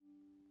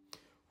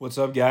What's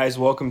up, guys?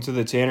 Welcome to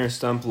the Tanner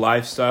Stump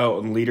Lifestyle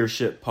and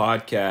Leadership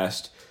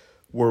Podcast,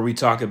 where we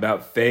talk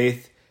about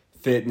faith,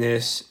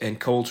 fitness, and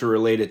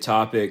culture-related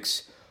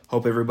topics.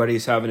 Hope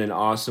everybody's having an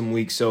awesome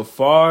week so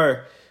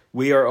far.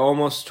 We are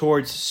almost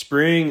towards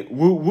spring.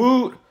 Woot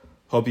woot!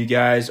 Hope you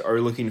guys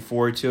are looking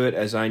forward to it,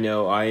 as I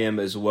know I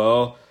am as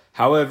well.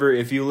 However,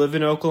 if you live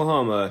in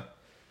Oklahoma,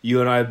 you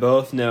and I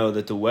both know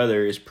that the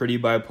weather is pretty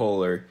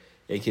bipolar.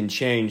 It can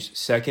change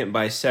second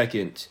by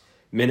second,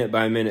 minute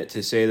by minute,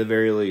 to say the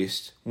very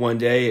least. One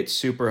day it's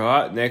super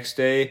hot, next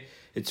day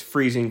it's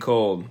freezing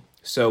cold.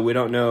 So we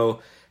don't know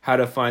how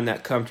to find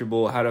that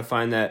comfortable, how to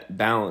find that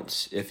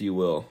balance, if you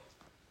will.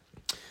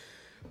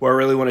 What I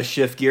really want to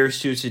shift gears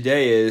to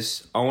today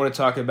is I want to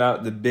talk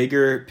about the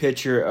bigger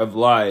picture of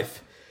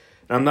life.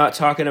 And I'm not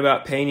talking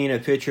about painting a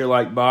picture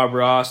like Bob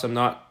Ross. I'm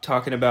not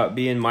talking about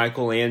being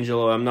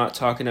Michelangelo. I'm not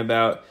talking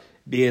about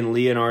being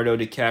Leonardo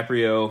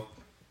DiCaprio.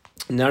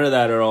 None of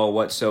that at all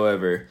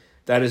whatsoever.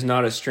 That is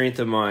not a strength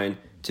of mine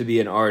to be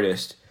an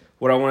artist.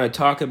 What I want to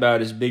talk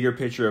about is bigger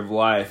picture of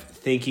life,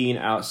 thinking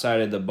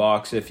outside of the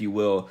box, if you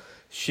will,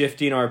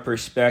 shifting our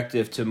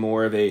perspective to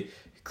more of a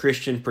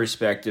Christian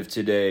perspective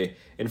today.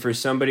 And for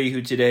somebody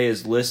who today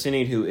is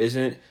listening, who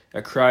isn't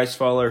a Christ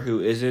follower, who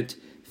isn't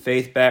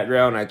faith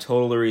background, I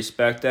totally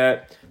respect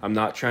that. I'm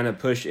not trying to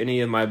push any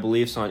of my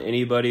beliefs on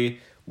anybody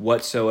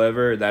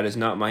whatsoever. That is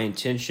not my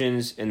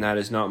intentions, and that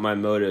is not my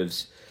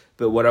motives.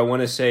 But what I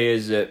want to say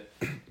is that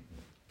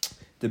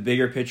the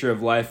bigger picture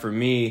of life for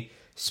me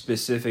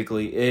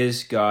specifically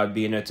is God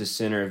being at the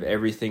center of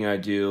everything I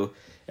do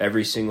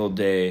every single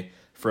day,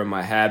 from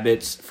my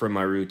habits, from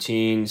my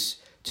routines,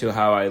 to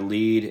how I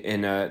lead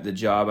in the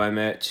job I'm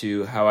at,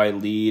 to how I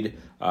lead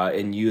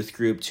in youth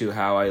group, to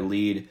how I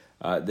lead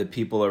the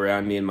people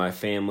around me in my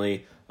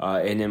family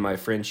and in my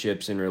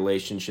friendships and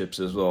relationships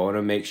as well. I want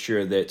to make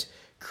sure that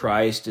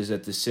Christ is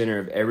at the center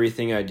of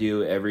everything I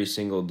do every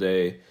single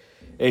day.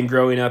 And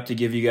growing up, to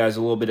give you guys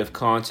a little bit of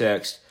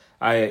context,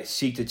 I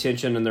seeked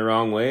attention in the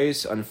wrong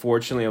ways.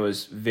 Unfortunately, I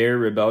was very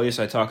rebellious.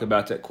 I talk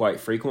about that quite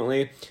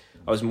frequently.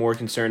 I was more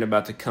concerned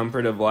about the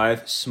comfort of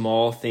life,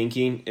 small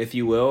thinking, if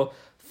you will,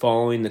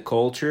 following the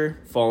culture,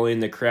 following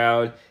the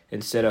crowd,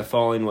 instead of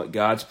following what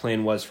God's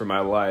plan was for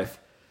my life.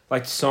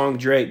 Like the song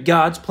Drake,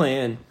 God's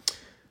plan.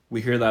 We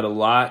hear that a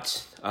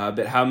lot,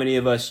 but how many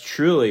of us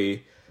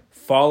truly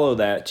follow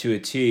that to a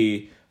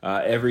T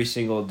every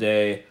single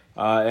day?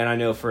 And I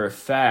know for a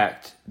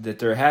fact that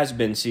there has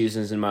been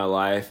seasons in my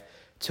life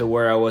to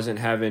where I wasn't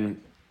having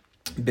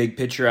big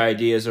picture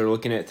ideas or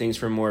looking at things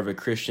from more of a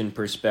Christian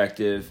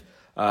perspective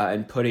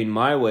and putting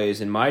my ways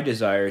and my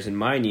desires and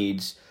my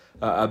needs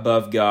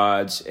above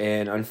God's.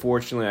 And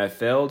unfortunately, I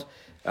failed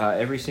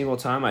every single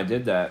time I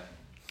did that.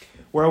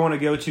 Where I want to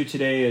go to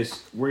today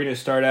is we're going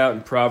to start out in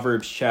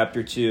Proverbs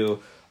chapter 2,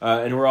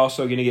 and we're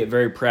also going to get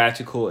very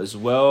practical as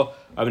well.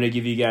 I'm going to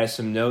give you guys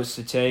some notes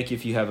to take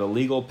if you have a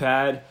legal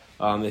pad,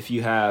 if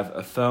you have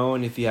a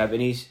phone, if you have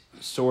any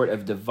sort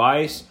of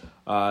device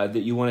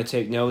that you want to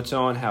take notes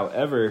on.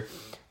 However,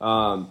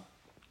 we're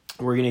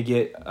going to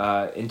get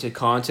into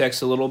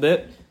context a little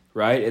bit,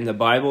 right? In the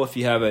Bible, if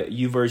you have a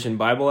YouVersion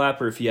Bible app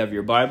or if you have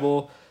your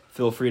Bible,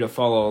 feel free to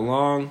follow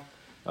along.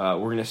 We're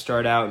going to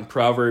start out in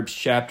Proverbs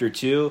chapter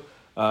 2,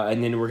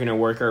 and then we're going to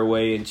work our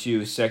way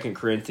into 2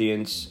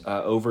 Corinthians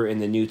over in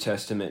the New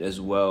Testament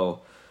as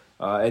well.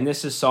 And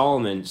this is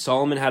Solomon.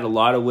 Solomon had a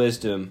lot of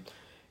wisdom.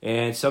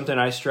 And something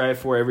I strive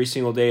for every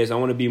single day is I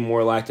want to be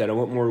more like that. I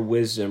want more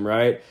wisdom,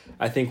 right?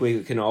 I think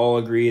we can all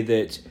agree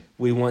that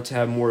we want to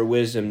have more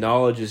wisdom.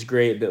 Knowledge is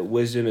great, but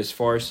wisdom is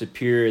far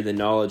superior than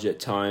knowledge at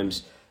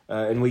times.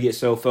 And we get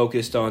so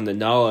focused on the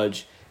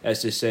knowledge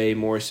as to say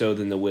more so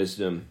than the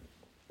wisdom.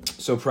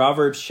 So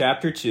Proverbs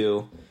chapter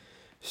 2,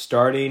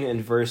 starting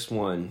in verse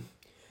 1.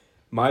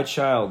 My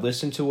child,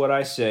 listen to what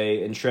I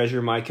say and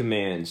treasure my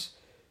commands.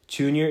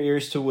 Tune your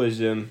ears to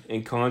wisdom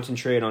and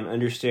concentrate on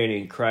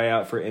understanding. Cry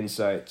out for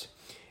insight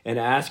and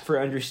ask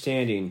for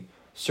understanding.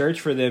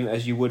 Search for them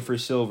as you would for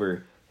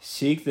silver.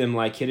 Seek them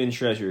like hidden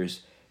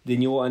treasures.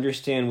 Then you will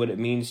understand what it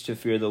means to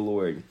fear the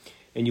Lord,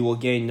 and you will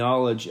gain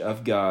knowledge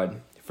of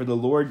God. For the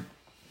Lord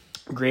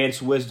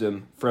grants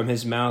wisdom. From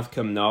his mouth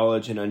come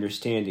knowledge and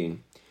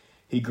understanding.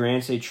 He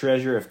grants a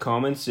treasure of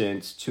common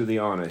sense to the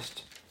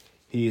honest.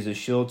 He is a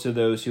shield to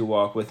those who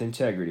walk with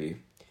integrity.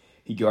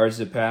 He guards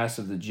the paths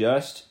of the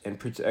just and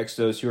protects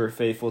those who are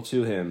faithful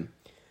to him.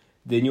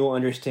 Then you will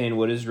understand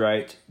what is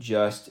right,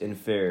 just, and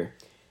fair,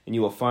 and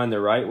you will find the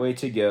right way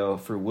to go,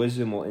 for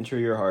wisdom will enter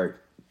your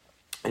heart,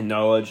 and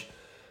knowledge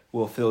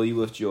will fill you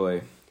with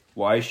joy.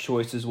 Wise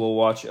choices will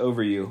watch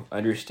over you.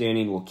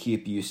 Understanding will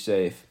keep you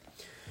safe.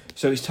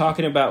 So he's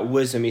talking about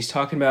wisdom. He's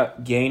talking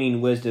about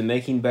gaining wisdom,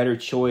 making better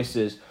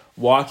choices,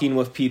 walking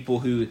with people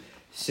who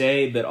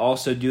say but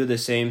also do the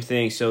same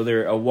thing. So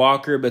they're a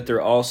walker, but they're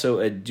also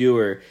a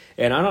doer.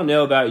 And I don't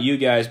know about you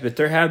guys, but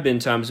there have been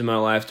times in my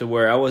life to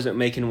where I wasn't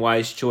making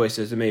wise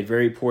choices. I made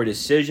very poor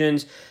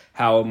decisions.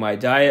 How my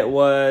diet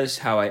was,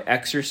 how I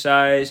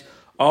exercised,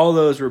 all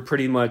those were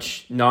pretty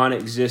much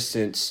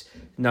non-existent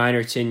 9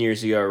 or 10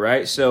 years ago,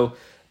 right? So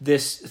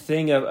this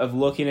thing of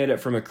looking at it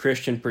from a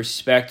Christian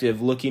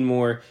perspective, looking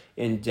more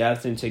in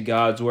depth into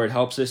God's Word,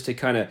 helps us to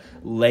kind of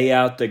lay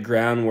out the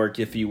groundwork,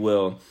 if you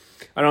will.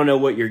 I don't know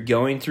what you're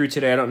going through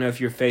today. I don't know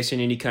if you're facing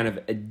any kind of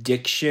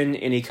addiction,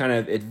 any kind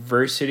of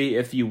adversity,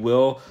 if you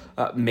will.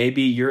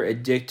 Maybe you're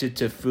addicted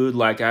to food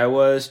like I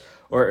was,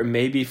 or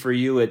maybe for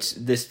you it's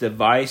this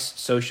device,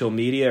 social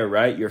media,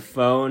 right? Your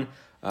phone.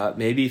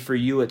 Maybe for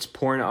you it's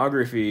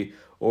pornography,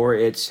 or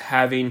it's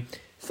having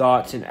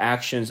thoughts and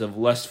actions of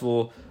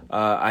lustful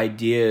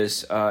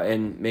ideas,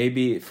 and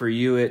maybe for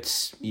you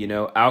it's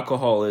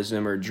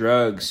alcoholism or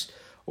drugs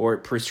or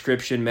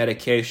prescription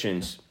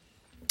medications.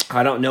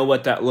 I don't know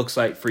what that looks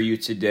like for you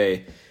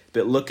today,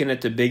 but looking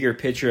at the bigger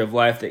picture of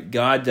life, that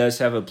God does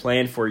have a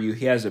plan for you.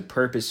 He has a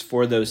purpose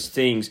for those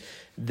things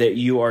that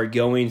you are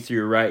going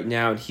through right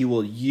now, and He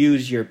will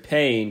use your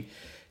pain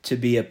to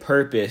be a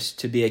purpose,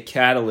 to be a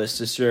catalyst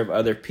to serve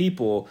other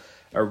people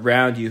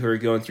around you who are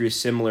going through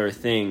similar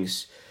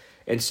things.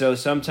 And so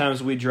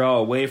sometimes we draw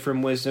away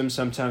from wisdom,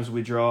 sometimes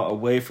we draw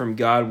away from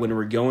God when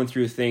we're going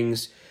through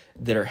things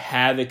that are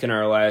havoc in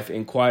our life,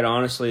 and quite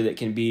honestly, that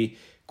can be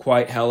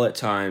quite hell at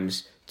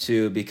times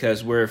too,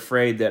 because we're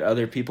afraid that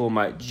other people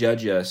might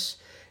judge us.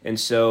 And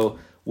so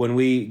when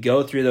we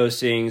go through those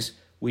things,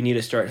 we need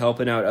to start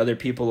helping out other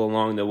people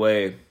along the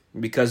way,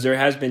 because there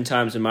has been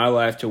times in my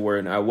life to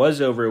where I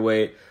was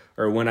overweight,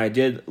 or when I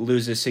did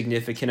lose a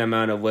significant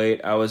amount of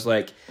weight, I was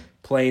like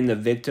playing the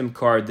victim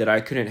card that I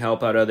couldn't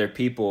help out other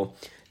people.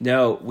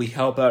 No, we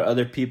help out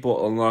other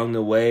people along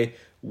the way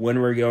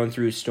when we're going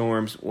through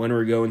storms, when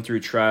we're going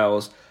through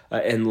trials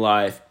in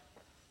life.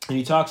 And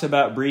he talks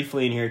about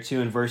briefly in here too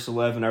in verse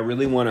 11, I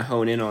really want to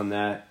hone in on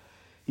that.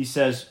 He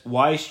says,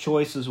 wise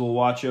choices will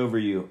watch over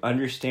you.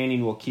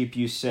 Understanding will keep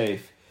you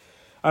safe.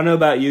 I don't know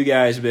about you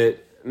guys,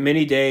 but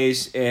many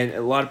days, and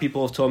a lot of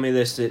people have told me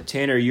this, that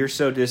Tanner, you're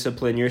so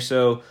disciplined, you're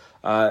so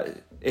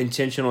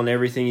intentional in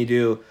everything you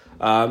do.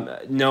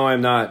 No,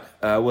 I'm not.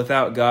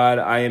 Without God,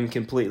 I am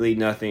completely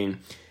nothing.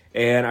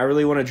 And I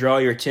really want to draw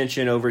your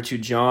attention over to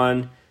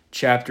John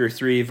chapter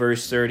 3,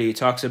 verse 30. He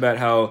talks about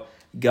how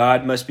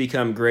God must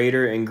become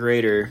greater and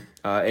greater,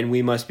 and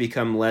we must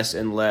become less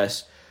and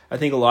less. I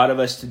think a lot of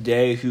us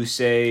today who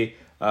say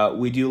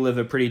we do live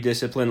a pretty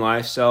disciplined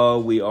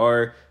lifestyle, we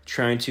are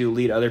trying to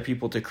lead other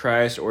people to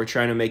Christ or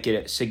trying to make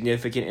a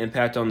significant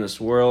impact on this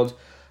world,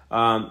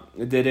 that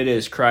it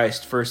is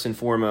Christ first and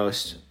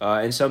foremost.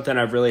 And something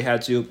I've really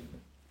had to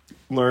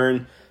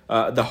learn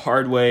the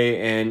hard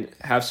way and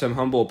have some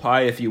humble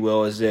pie, if you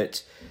will, is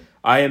that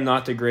I am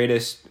not the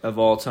greatest of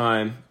all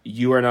time.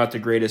 You are not the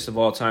greatest of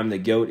all time, the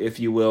GOAT, if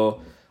you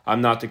will.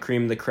 I'm not the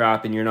cream of the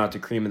crop, and you're not the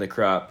cream of the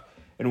crop.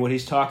 And what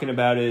he's talking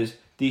about is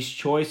these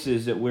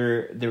choices that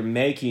they're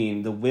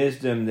making, the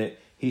wisdom that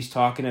he's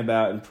talking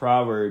about in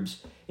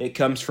Proverbs, it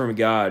comes from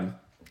God.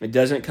 It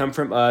doesn't come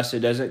from us. It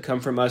doesn't come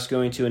from us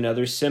going to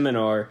another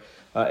seminar.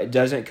 It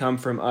doesn't come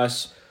from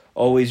us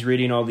always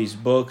reading all these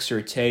books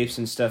or tapes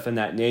and stuff in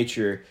that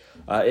nature.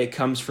 It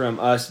comes from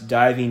us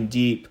diving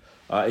deep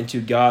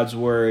into God's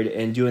Word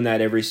and doing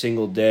that every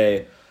single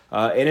day.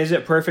 And is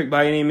it perfect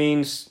by any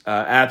means?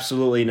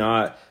 Absolutely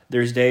not.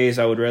 There's days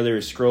I would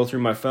rather scroll through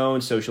my phone,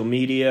 social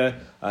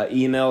media,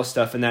 email,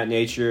 stuff in that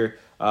nature.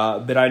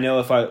 But I know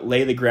if I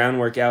lay the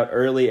groundwork out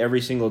early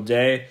every single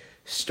day,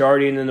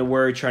 starting in the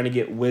Word, trying to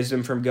get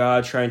wisdom from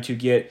God, trying to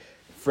get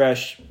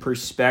fresh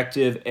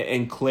perspective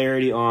and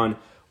clarity on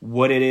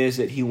what it is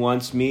that He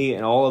wants me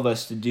and all of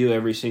us to do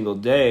every single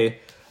day,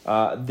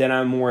 then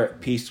I'm more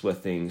at peace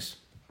with things.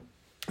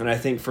 And I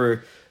think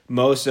for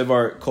most of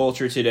our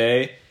culture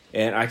today,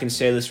 and I can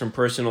say this from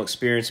personal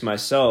experience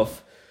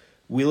myself,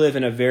 we live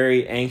in a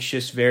very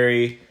anxious,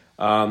 very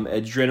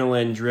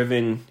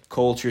adrenaline-driven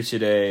culture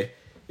today,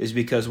 is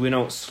because we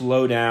don't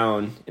slow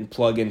down and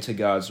plug into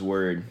God's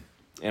Word.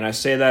 And I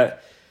say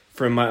that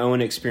from my own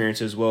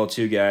experience as well,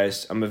 too,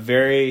 guys. I'm a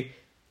very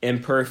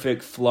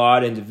imperfect,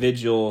 flawed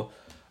individual,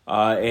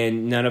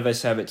 and none of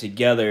us have it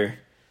together.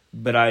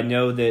 But I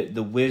know that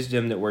the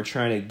wisdom that we're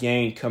trying to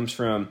gain comes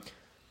from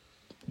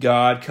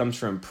God, comes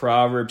from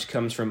Proverbs,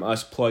 comes from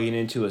us plugging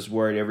into His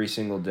Word every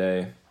single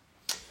day.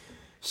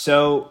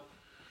 So,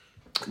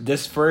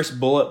 this first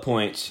bullet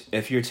point,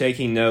 if you're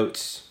taking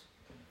notes,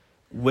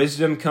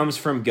 wisdom comes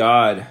from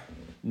God.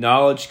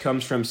 Knowledge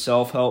comes from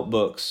self-help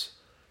books.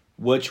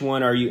 Which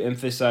one are you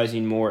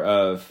emphasizing more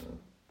of?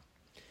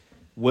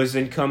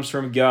 Wisdom comes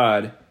from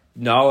God.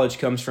 Knowledge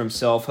comes from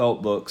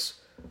self-help books.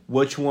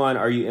 Which one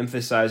are you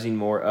emphasizing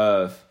more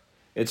of?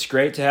 It's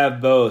great to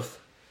have both,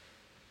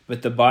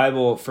 but the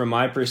Bible, from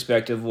my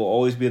perspective, will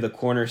always be the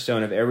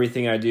cornerstone of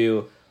everything I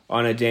do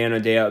on a day-in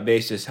and day-out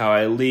basis. How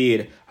I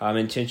lead, how I'm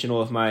intentional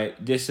with my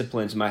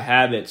disciplines, my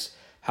habits,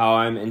 how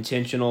I'm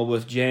intentional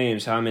with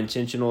James, how I'm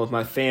intentional with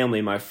my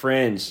family, my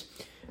friends.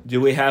 Do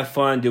we have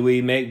fun? Do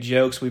we make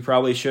jokes we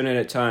probably shouldn't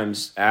at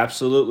times?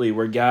 Absolutely.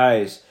 We're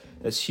guys.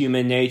 That's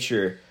human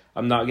nature.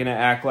 I'm not going to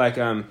act like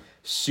I'm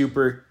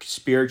super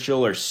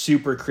spiritual or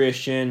super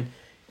Christian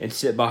and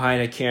sit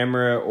behind a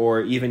camera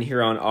or even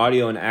here on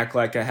audio and act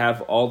like I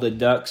have all the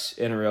ducks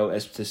in a row,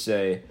 as to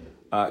say.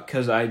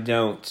 because I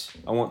don't.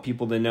 I want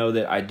people to know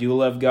that I do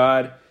love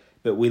God,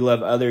 but we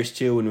love others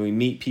too when we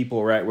meet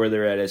people right where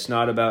they're at. It's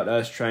not about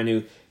us trying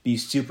to be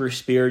super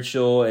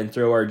spiritual and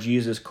throw our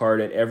Jesus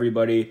card at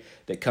everybody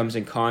that comes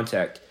in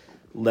contact.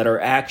 Let our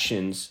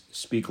actions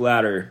speak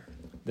louder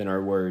than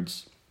our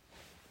words.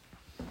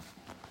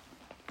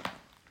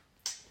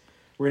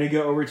 We're going to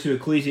go over to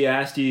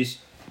Ecclesiastes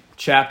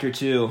chapter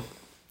 2.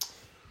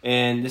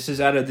 And this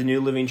is out of the New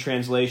Living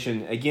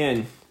Translation.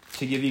 Again,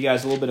 to give you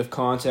guys a little bit of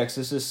context,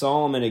 this is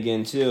Solomon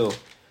again too.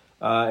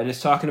 And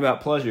it's talking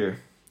about pleasure.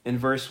 In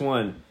verse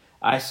 1,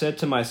 I said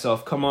to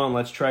myself, come on,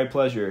 let's try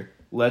pleasure.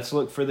 Let's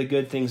look for the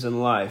good things in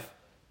life.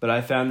 But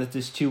I found that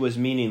this too was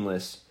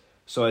meaningless.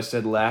 So I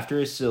said, laughter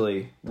is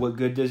silly. What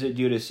good does it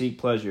do to seek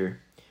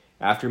pleasure?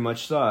 After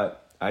much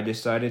thought, I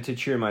decided to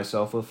cheer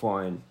myself with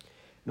wine.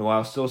 And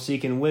while still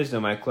seeking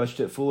wisdom, I clutched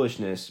at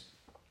foolishness.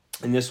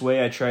 In this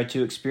way, I tried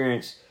to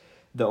experience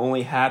the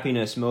only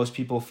happiness most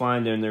people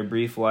find in their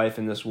brief life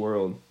in this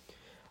world.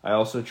 I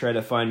also tried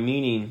to find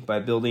meaning by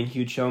building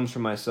huge homes for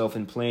myself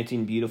and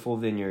planting beautiful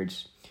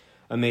vineyards.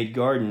 I made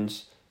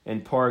gardens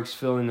and parks,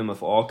 filling them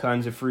with all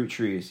kinds of fruit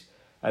trees.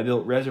 I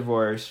built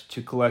reservoirs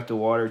to collect the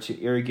water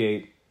to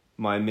irrigate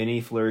my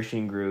many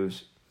flourishing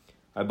groves.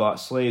 I bought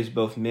slaves,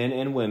 both men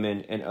and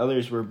women, and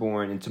others were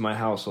born into my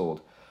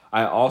household.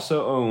 I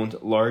also owned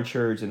large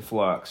herds and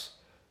flocks,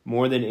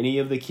 more than any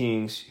of the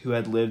kings who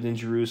had lived in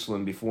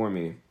Jerusalem before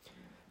me.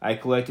 I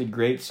collected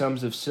great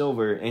sums of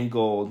silver and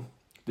gold,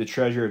 the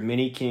treasure of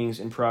many kings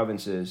and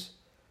provinces.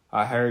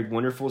 I hired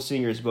wonderful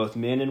singers, both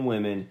men and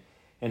women,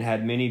 and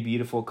had many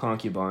beautiful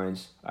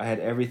concubines. I had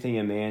everything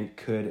a man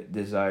could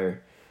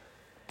desire.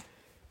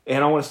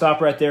 And I want to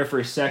stop right there for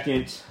a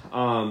second.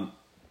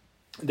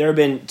 There have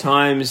been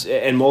times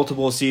and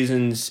multiple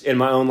seasons in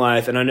my own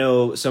life, and I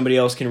know somebody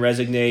else can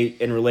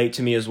resonate and relate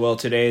to me as well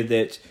today,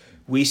 that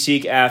we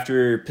seek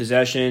after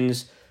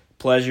possessions,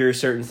 pleasure,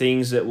 certain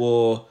things that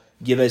will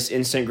give us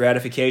instant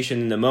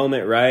gratification in the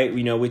moment, right?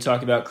 We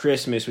talk about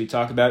Christmas, we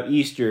talk about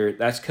Easter.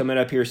 That's coming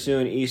up here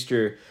soon,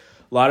 Easter.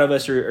 A lot of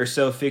us are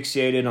so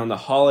fixated on the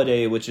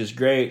holiday, which is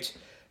great,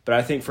 but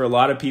I think for a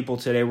lot of people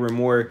today, we're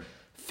more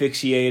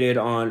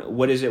fixated on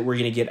what is it we're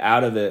going to get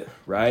out of it,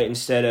 right?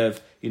 Instead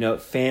of,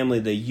 family,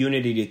 the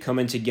unity to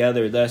coming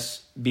together,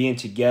 thus being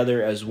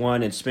together as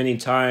one and spending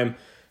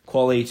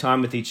quality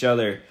time with each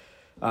other.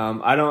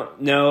 I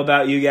don't know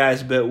about you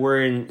guys, but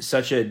we're in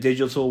such a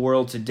digital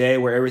world today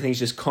where everything's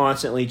just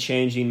constantly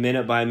changing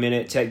minute by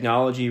minute.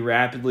 Technology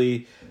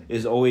rapidly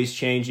is always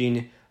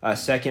changing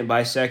second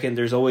by second.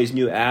 There's always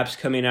new apps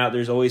coming out.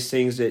 There's always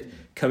things that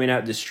coming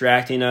out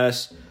distracting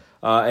us.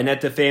 And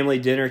at the family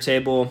dinner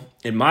table,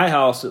 in my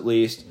house at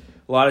least,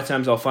 a lot of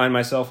times I'll find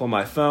myself on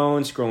my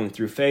phone, scrolling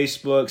through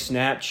Facebook,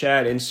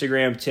 Snapchat,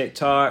 Instagram,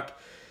 TikTok.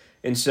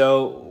 And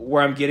so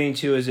where I'm getting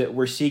to is that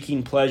we're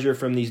seeking pleasure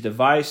from these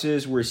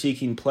devices. We're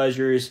seeking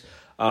pleasures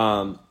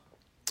from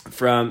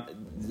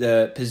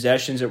the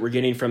possessions that we're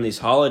getting from these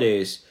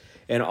holidays.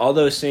 And all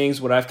those things,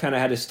 what I've kind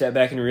of had to step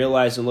back and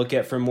realize and look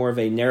at from more of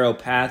a narrow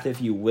path, if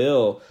you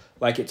will,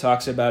 like it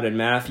talks about in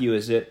Matthew,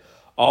 is that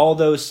all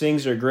those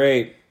things are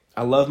great.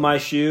 I love my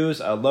shoes.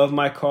 I love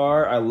my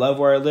car. I love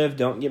where I live.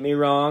 Don't get me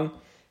wrong.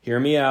 Hear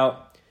me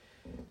out.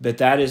 But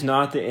that is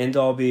not the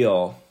end-all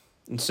be-all.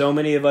 And so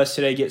many of us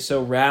today get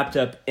so wrapped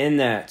up in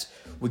that.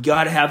 We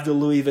got to have the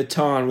Louis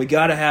Vuitton. We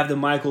got to have the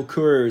Michael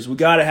Kors. We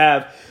got to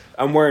have,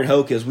 I'm wearing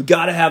Hokas. We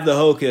got to have the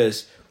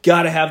Hokas.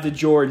 Got to have the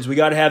Jordans. We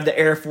got to have the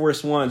Air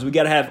Force Ones. We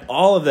got to have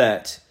all of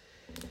that.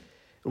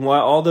 And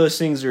while all those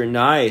things are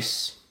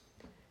nice,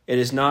 it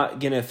is not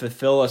going to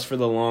fulfill us for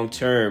the long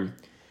term.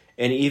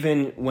 And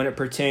even when it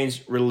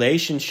pertains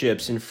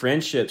relationships and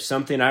friendships,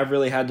 something I've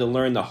really had to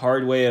learn the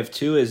hard way of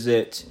too is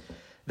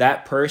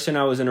that person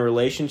I was in a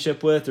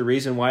relationship with, the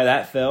reason why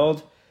that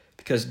failed,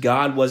 because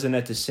God wasn't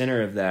at the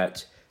center of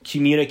that.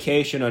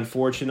 Communication,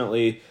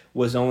 unfortunately,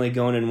 was only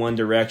going in one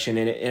direction,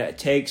 and it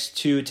takes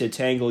two to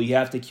tangle. You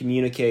have to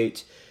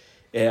communicate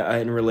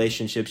in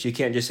relationships. You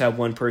can't just have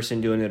one person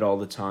doing it all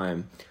the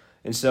time.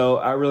 And so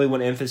I really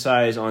want to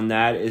emphasize on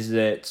that is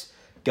that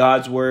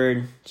God's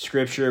word,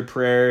 scripture,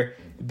 prayer,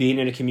 being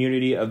in a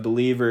community of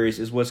believers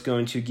is what's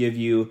going to give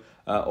you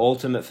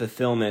ultimate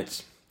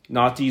fulfillment.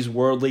 Not these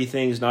worldly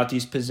things, not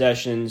these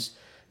possessions,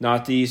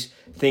 not these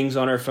things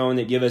on our phone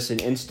that give us an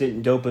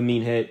instant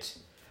dopamine hit.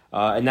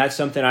 And that's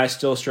something I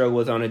still struggle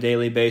with on a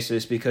daily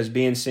basis because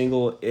being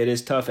single, it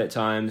is tough at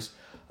times.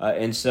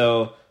 And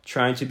so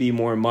trying to be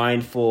more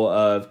mindful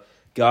of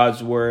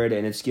God's word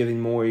and it's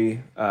giving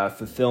more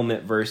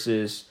fulfillment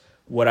versus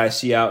what I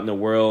see out in the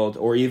world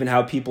or even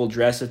how people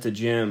dress at the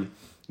gym.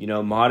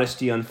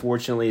 Modesty,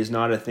 unfortunately, is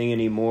not a thing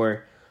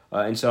anymore.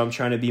 And so I'm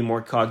trying to be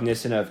more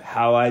cognizant of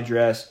how I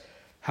dress,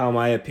 how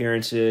my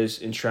appearance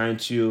is, and trying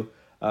to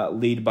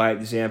lead by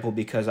example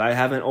because I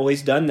haven't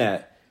always done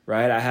that,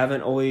 right? I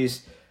haven't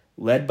always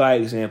led by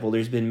example.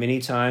 There's been many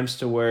times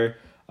to where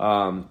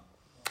I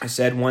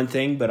said one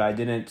thing, but I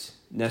didn't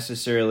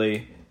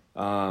necessarily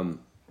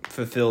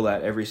fulfill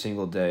that every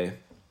single day.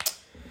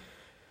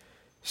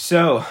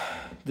 So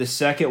the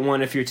second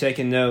one, if you're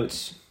taking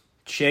notes,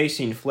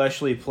 chasing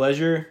fleshly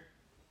pleasure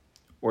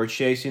or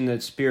chasing the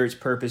Spirit's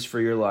purpose for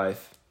your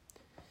life?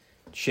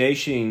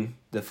 Chasing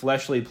the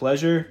fleshly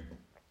pleasure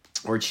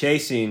or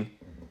chasing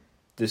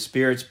the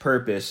Spirit's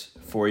purpose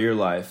for your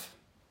life?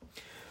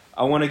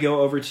 I want to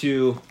go over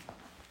to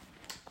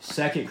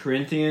 2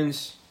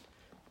 Corinthians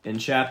in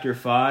chapter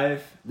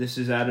 5. This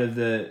is out of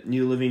the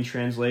New Living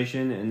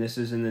Translation, and this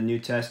is in the New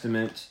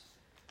Testament.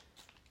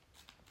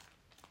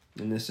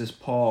 And this is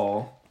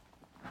Paul.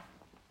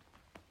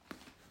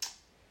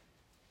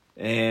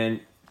 And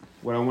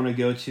what I want to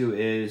go to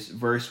is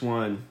verse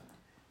 1.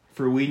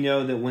 For we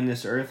know that when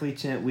this earthly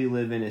tent we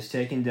live in is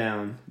taken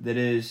down, that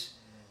is,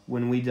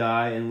 when we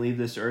die and leave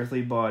this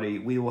earthly body,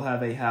 we will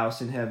have a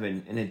house in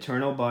heaven, an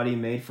eternal body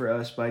made for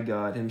us by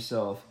God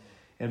himself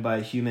and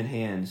by human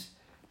hands.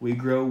 We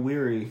grow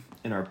weary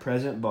in our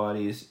present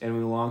bodies, and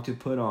we long to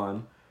put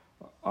on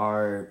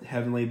our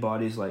heavenly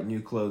bodies like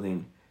new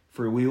clothing.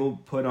 For we will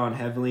put on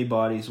heavenly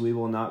bodies, we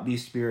will not be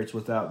spirits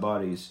without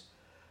bodies.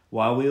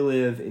 While we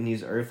live in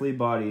these earthly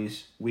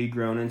bodies, we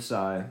groan and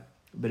sigh.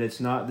 But it's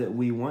not that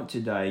we want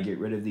to die and get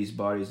rid of these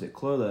bodies that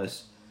clothe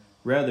us.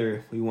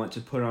 Rather, we want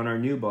to put on our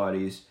new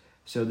bodies,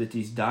 so that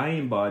these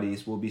dying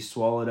bodies will be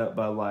swallowed up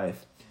by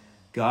life.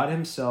 God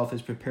himself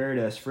has prepared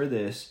us for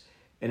this,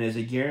 and as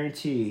a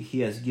guarantee, he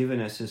has given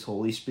us his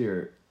Holy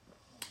Spirit.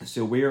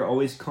 So we are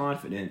always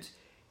confident,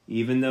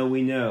 even though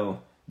we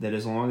know that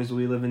as long as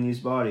we live in these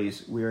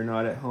bodies, we are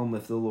not at home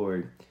with the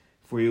Lord.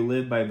 For you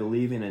live by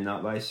believing and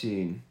not by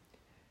seeing.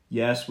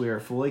 Yes, we are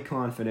fully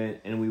confident,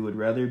 and we would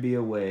rather be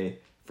away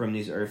from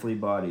these earthly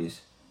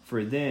bodies,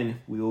 for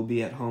then we will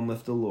be at home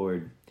with the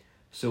Lord.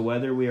 So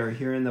whether we are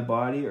here in the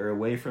body or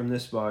away from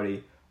this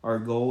body, our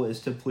goal is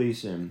to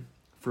please him,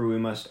 for we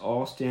must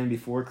all stand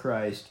before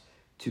Christ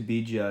to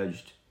be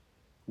judged.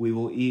 We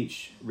will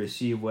each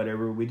receive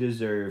whatever we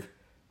deserve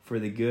for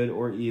the good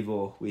or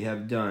evil we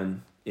have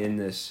done in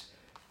this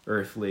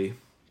earthly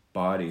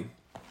body.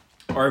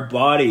 Our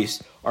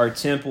bodies, our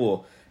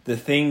temple, the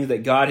thing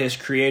that God has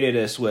created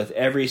us with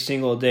every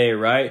single day,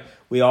 right?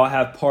 We all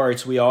have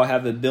parts, we all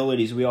have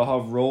abilities, we all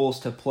have roles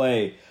to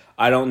play.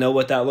 I don't know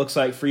what that looks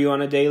like for you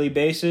on a daily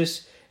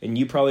basis, and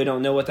you probably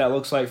don't know what that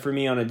looks like for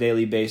me on a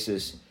daily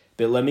basis.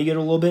 But let me get a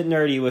little bit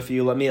nerdy with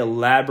you. Let me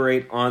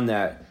elaborate on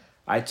that.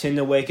 I tend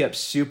to wake up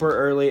super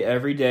early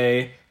every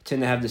day,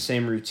 tend to have the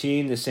same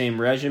routine, the same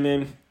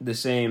regimen, the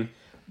same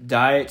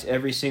diet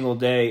every single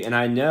day, and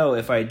I know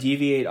if I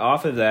deviate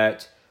off of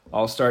that,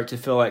 I'll start to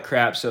feel like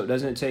crap, so it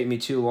doesn't take me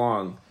too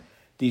long.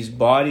 These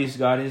bodies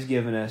God has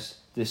given us,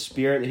 the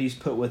Spirit that he's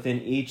put within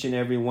each and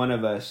every one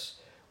of us,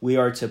 we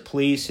are to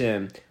please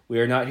him. We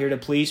are not here to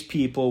please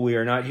people. We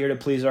are not here to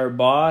please our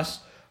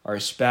boss, our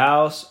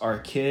spouse, our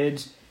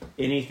kids,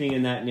 anything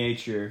in that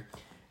nature.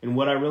 And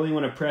what I really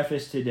want to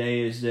preface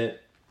today is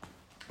that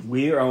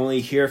we are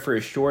only here for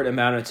a short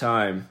amount of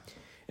time.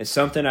 And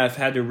something I've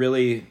had to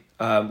really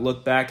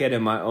look back at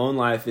in my own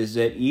life is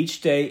that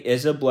each day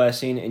is a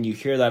blessing, and you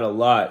hear that a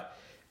lot.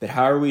 But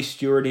how are we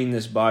stewarding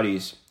these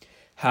bodies?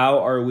 How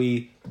are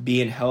we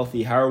being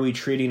healthy? How are we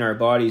treating our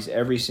bodies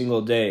every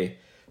single day?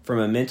 From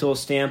a mental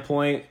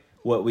standpoint,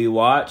 what we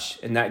watch,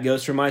 and that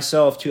goes for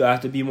myself too. I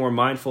have to be more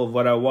mindful of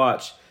what I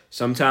watch.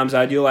 Sometimes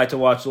I do like to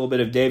watch a little bit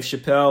of Dave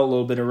Chappelle, a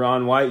little bit of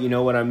Ron White, you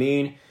know what I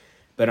mean?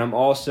 But I'm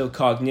also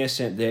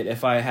cognizant that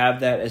if I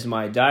have that as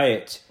my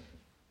diet,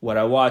 what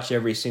I watch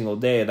every single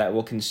day, that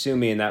will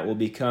consume me and that will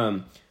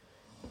become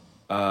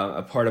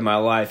a part of my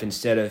life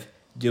instead of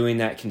doing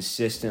that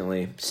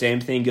consistently. Same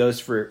thing goes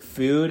for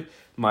food.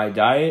 My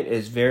diet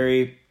is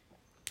very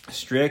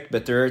strict,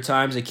 but there are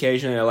times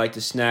occasionally I like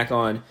to snack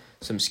on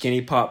some Skinny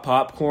Pop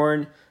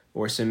popcorn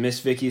or some Miss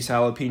Vicky's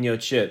jalapeno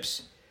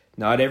chips.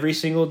 Not every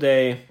single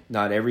day,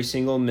 not every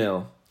single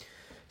meal.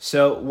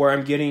 So where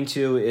I'm getting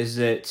to is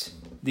that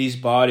these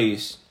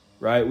bodies,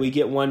 right? We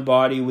get one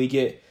body, we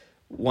get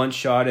one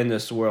shot in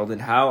this world,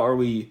 and how are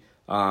we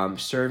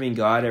serving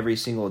God every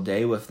single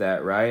day with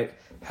that, right?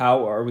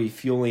 How are we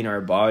fueling our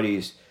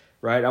bodies,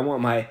 right? I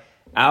want my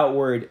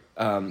outward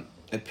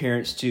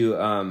appearance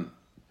to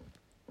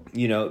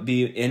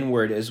be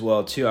inward as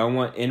well too. I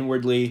want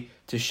inwardly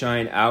to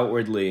shine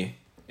outwardly.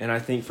 And I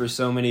think for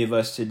so many of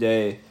us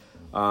today,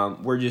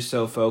 we're just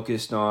so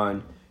focused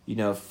on,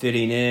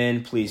 fitting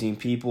in, pleasing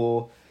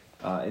people,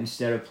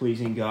 instead of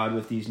pleasing God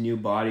with these new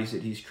bodies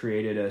that he's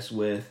created us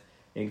with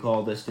and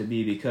called us to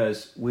be,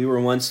 because we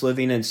were once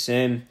living in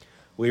sin.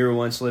 We were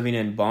once living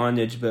in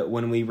bondage, but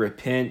when we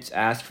repent,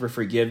 ask for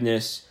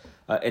forgiveness,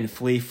 and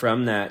flee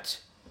from that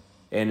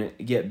and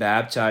get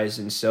baptized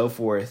and so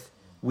forth,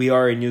 we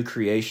are a new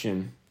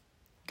creation.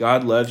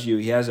 God loves you.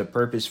 He has a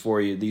purpose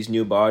for you, these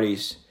new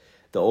bodies.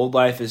 The old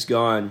life is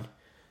gone.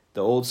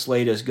 The old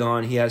slate is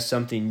gone. He has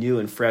something new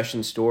and fresh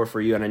in store for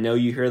you. And I know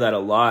you hear that a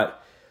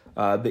lot,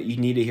 but you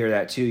need to hear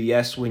that too.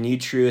 Yes, we need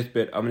truth,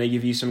 but I'm going to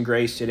give you some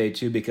grace today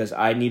too, because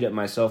I need it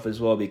myself as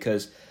well,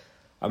 because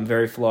I'm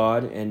very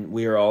flawed and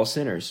we are all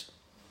sinners.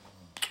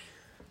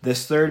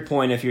 This third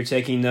point, if you're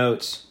taking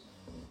notes,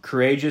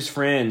 courageous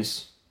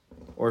friends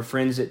or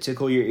friends that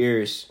tickle your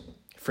ears,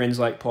 friends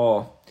like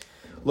Paul.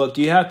 Look,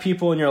 do you have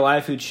people in your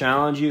life who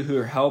challenge you, who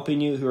are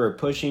helping you, who are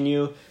pushing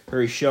you, who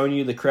are showing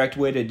you the correct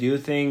way to do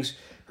things,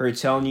 who are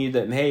telling you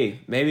that,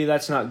 hey, maybe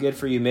that's not good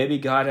for you. Maybe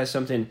God has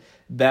something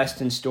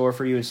best in store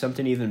for you and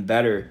something even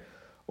better.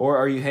 Or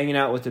are you hanging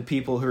out with the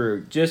people who are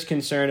just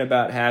concerned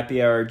about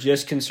happy hour,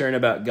 just concerned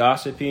about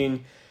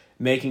gossiping,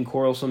 making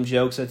quarrelsome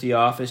jokes at the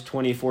office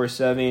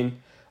 24/7,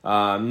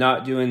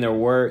 not doing their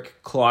work,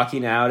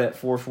 clocking out at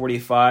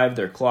 4:45,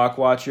 they're clock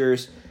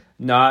watchers,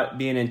 not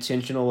being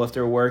intentional with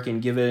their work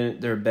and giving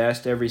it their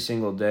best every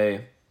single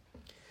day?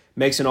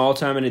 Makes an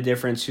all-time and a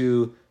difference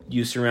who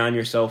you surround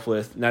yourself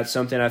with. And that's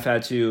something I've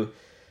had to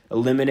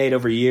eliminate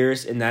over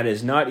years, and that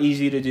is not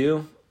easy to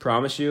do,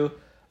 promise you.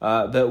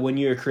 But when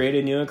you're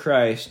created new in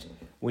Christ,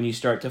 when you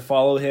start to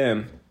follow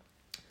Him,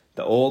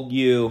 the old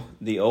you,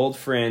 the old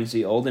friends,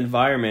 the old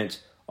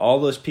environment, all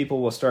those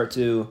people will start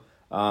to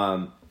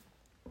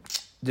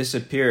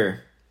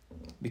disappear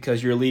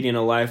because you're leading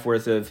a life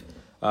worth of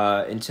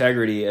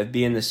integrity, of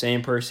being the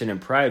same person in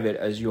private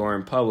as you are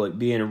in public,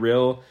 being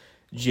real,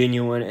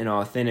 genuine, and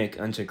authentic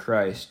unto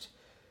Christ.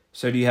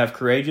 So do you have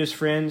courageous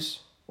friends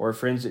or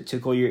friends that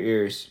tickle your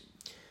ears?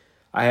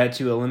 I had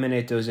to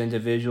eliminate those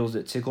individuals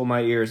that tickle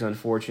my ears,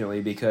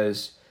 unfortunately,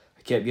 because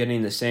I kept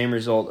getting the same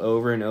result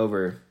over and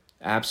over.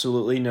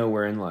 Absolutely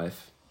nowhere in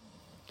life.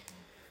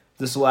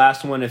 This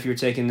last one, if you're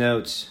taking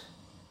notes,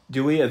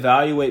 do we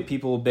evaluate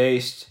people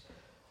based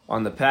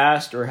on the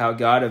past or how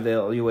God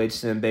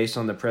evaluates them based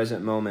on the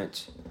present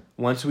moment?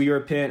 Once we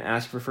repent,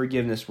 ask for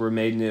forgiveness, we're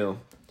made new.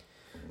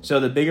 So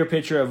the bigger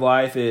picture of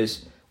life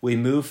is we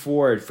move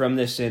forward from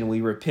this sin,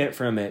 we repent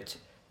from it,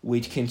 we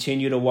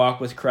continue to walk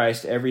with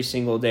Christ every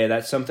single day.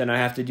 That's something I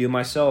have to do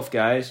myself,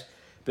 guys.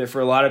 But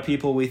for a lot of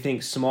people, we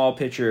think small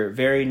picture,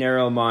 very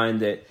narrow mind,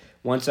 that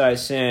once I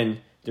sin,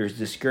 there's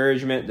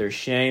discouragement, there's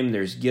shame,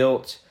 there's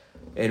guilt,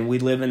 and we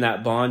live in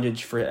that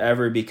bondage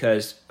forever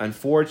because,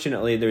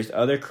 unfortunately, there's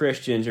other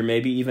Christians or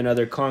maybe even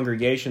other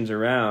congregations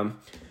around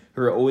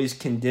who are always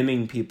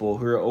condemning people,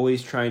 who are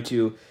always trying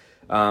to,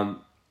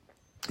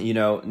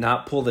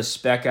 not pull the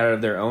speck out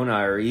of their own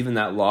eye or even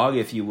that log,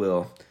 if you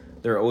will.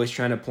 They're always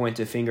trying to point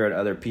a finger at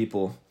other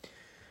people.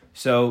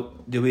 So,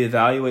 do we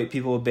evaluate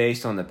people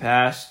based on the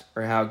past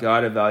or how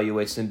God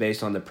evaluates them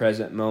based on the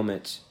present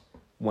moment?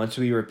 Once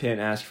we repent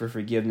and ask for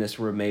forgiveness,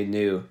 we're made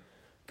new.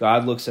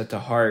 God looks at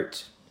the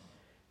heart.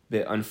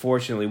 But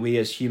unfortunately, we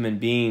as human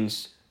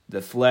beings,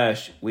 the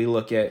flesh, we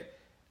look at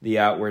the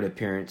outward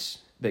appearance.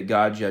 But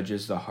God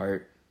judges the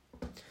heart.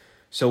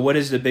 So what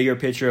does the bigger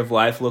picture of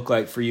life look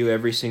like for you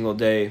every single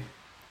day?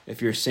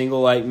 If you're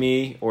single like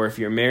me, or if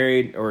you're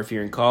married, or if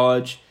you're in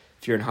college,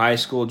 if you're in high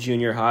school,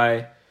 junior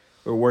high,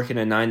 or working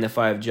a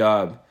 9-to-5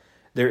 job,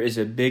 there is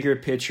a bigger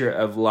picture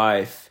of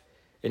life,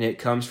 and it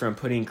comes from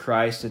putting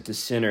Christ at the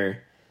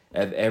center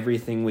of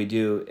everything we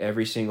do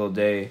every single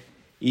day.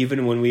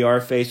 Even when we are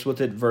faced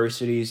with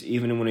adversities,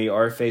 even when we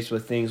are faced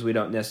with things we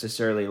don't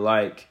necessarily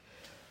like,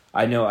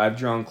 I know I've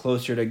drawn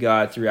closer to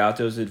God throughout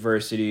those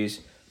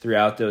adversities,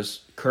 throughout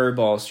those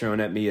curveballs thrown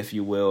at me, if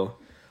you will.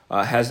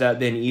 Has that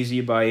been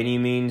easy by any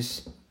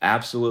means?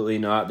 Absolutely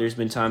not. There's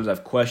been times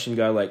I've questioned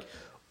God, like,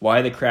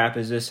 why the crap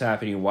is this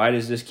happening? Why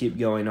does this keep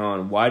going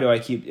on? Why do I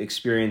keep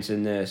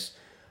experiencing this?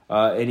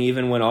 And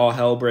even when all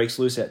hell breaks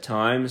loose at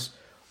times,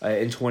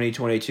 in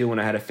 2022, when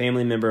I had a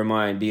family member of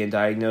mine being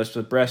diagnosed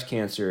with breast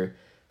cancer,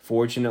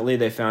 fortunately,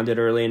 they found it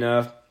early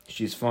enough.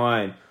 She's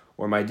fine.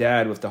 Or my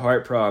dad with the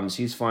heart problems.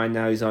 He's fine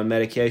now. He's on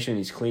medication.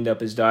 He's cleaned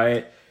up his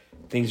diet.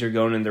 Things are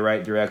going in the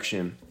right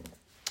direction.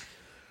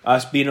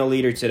 Us being a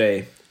leader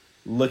today,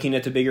 looking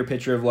at the bigger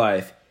picture of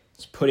life,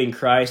 it's putting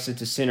Christ at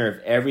the center of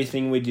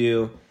everything we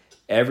do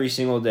every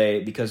single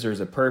day because there's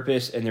a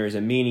purpose and there is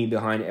a meaning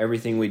behind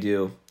everything we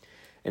do.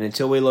 And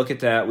until we look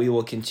at that, we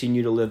will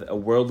continue to live a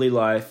worldly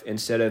life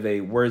instead of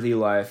a worthy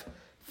life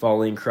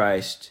following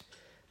Christ.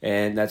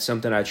 And that's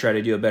something I try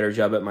to do a better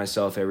job at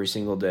myself every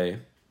single day.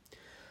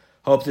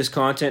 Hope this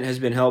content has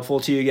been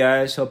helpful to you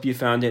guys. Hope you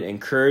found it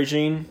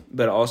encouraging,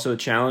 but also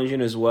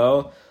challenging as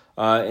well.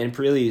 And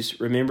please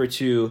remember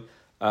to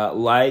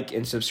like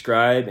and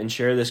subscribe and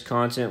share this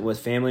content with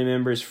family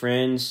members,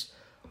 friends,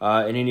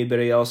 and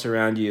anybody else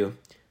around you.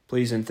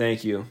 Please and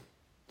thank you.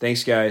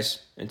 Thanks,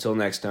 guys. Until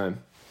next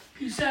time.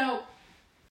 Peace out.